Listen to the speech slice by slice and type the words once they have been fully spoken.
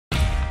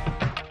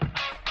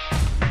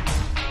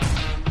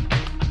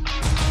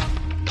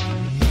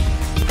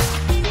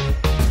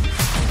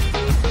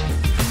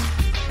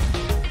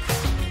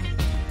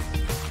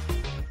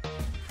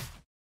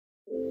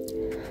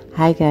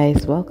Hi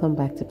guys, welcome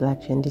back to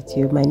Black Trendy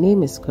Tube. My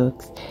name is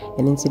Khux,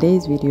 and in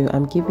today's video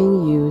I'm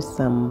giving you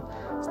some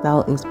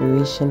style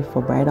inspiration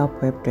for bridal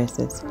prep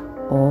dresses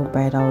or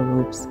bridal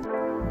robes.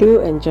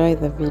 Do enjoy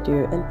the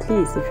video, and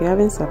please, if you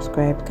haven't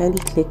subscribed, kindly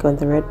click on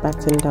the red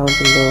button down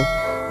below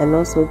and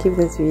also give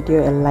this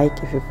video a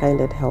like if you find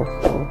it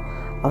helpful.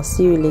 I'll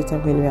see you later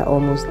when we are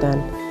almost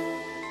done.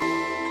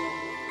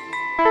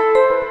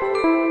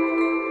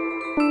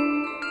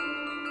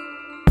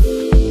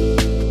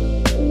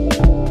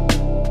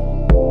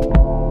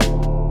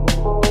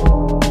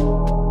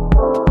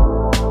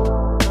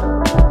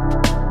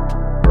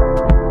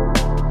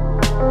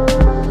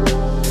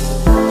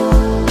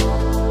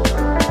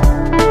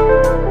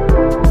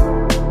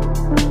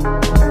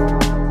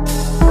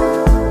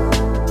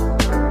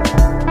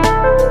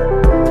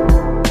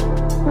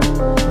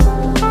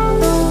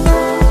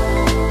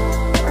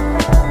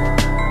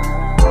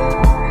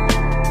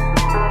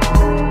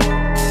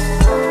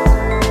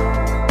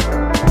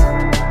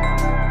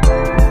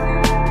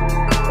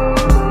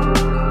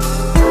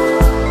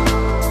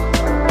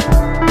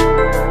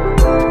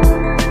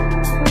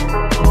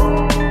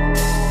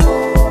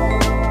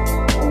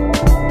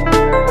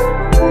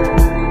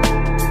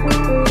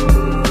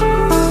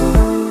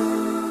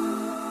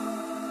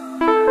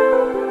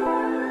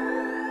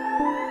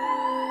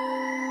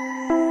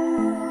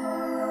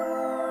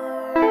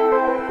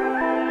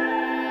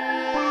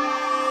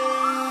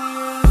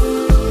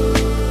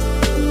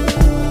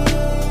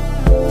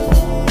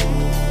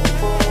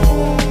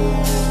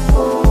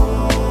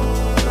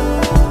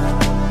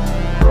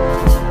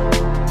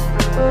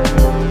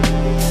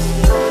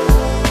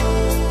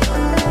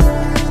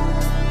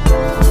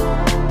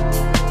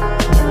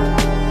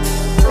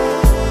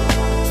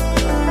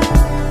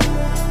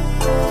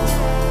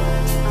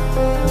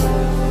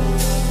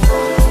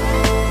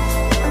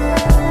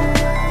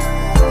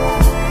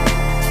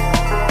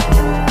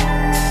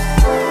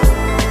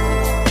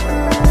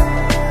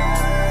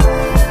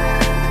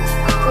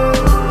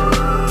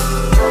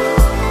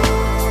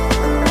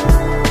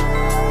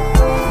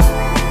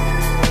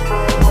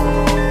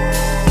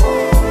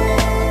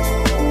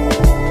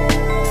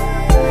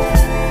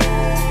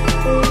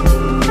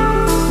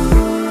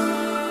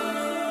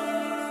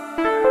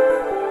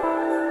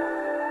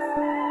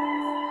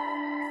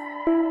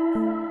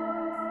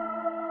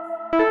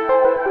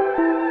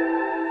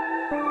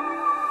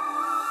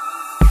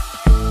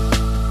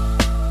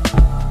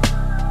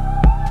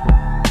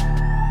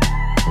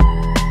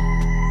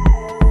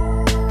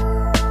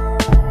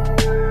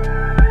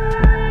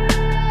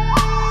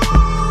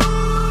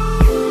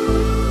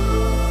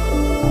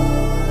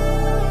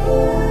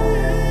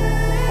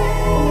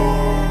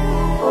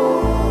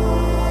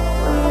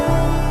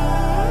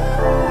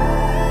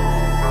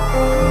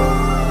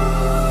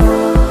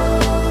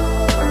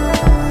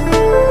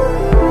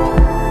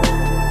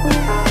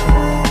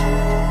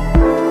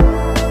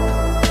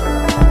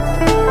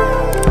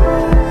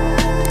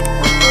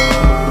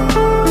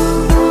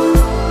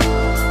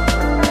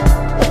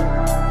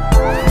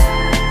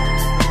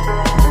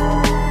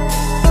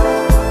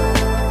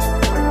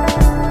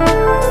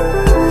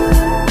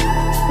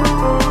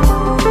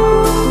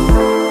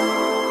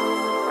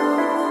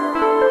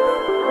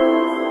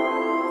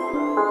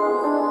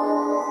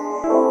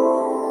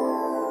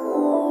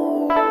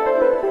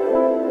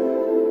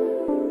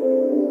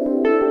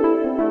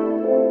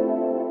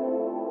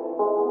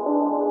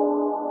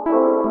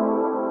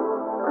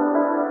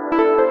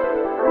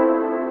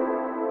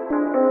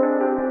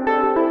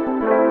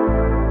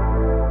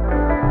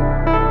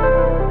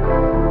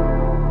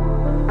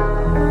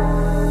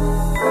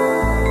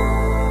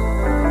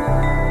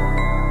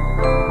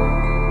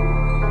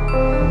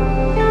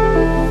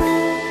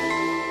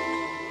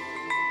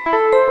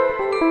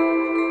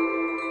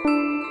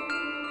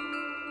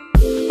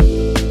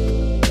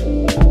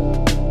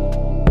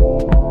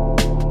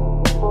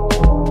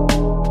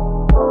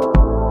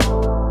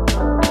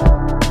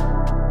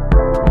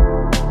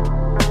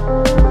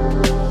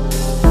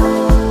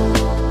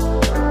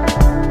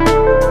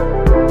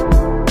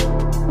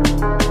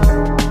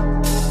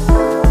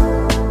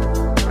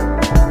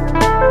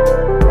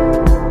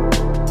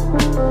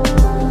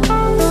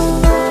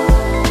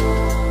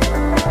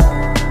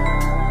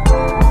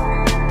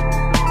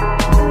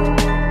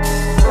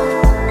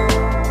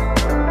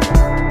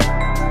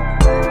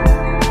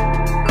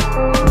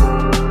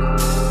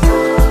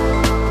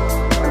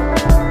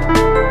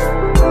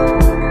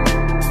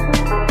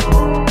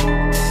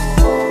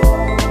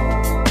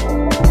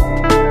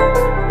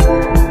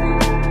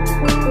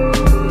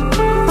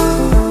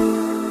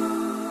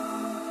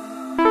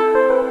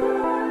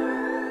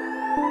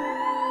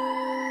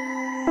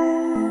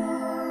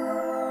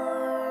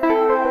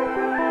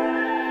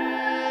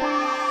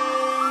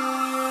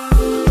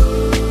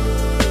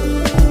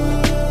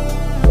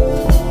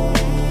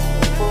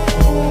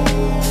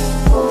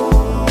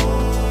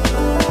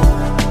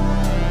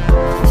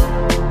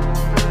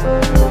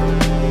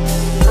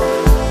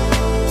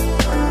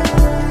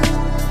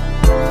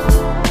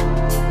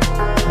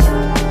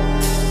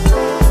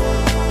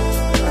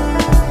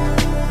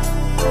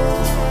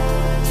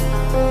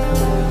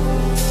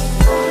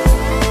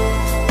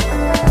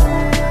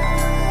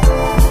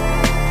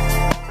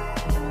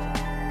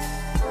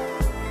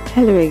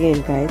 Hello again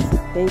guys,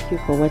 thank you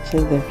for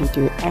watching the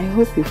video. I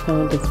hope you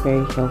found this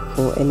very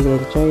helpful and you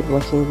enjoyed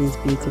watching these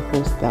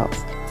beautiful styles.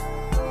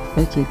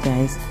 Okay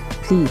guys,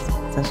 please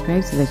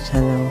subscribe to the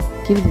channel,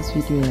 give this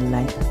video a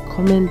like,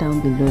 comment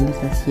down below,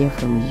 let us hear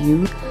from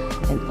you,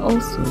 and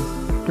also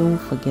don't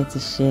forget to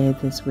share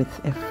this with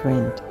a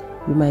friend.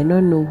 You might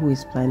not know who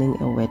is planning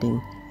a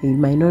wedding, you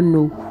might not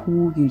know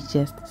who you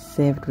just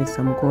served with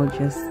some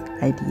gorgeous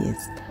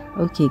ideas.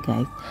 Okay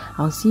guys,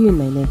 I'll see you in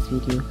my next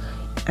video.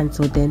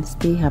 Until then,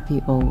 stay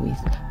happy always.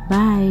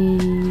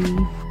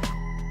 Bye.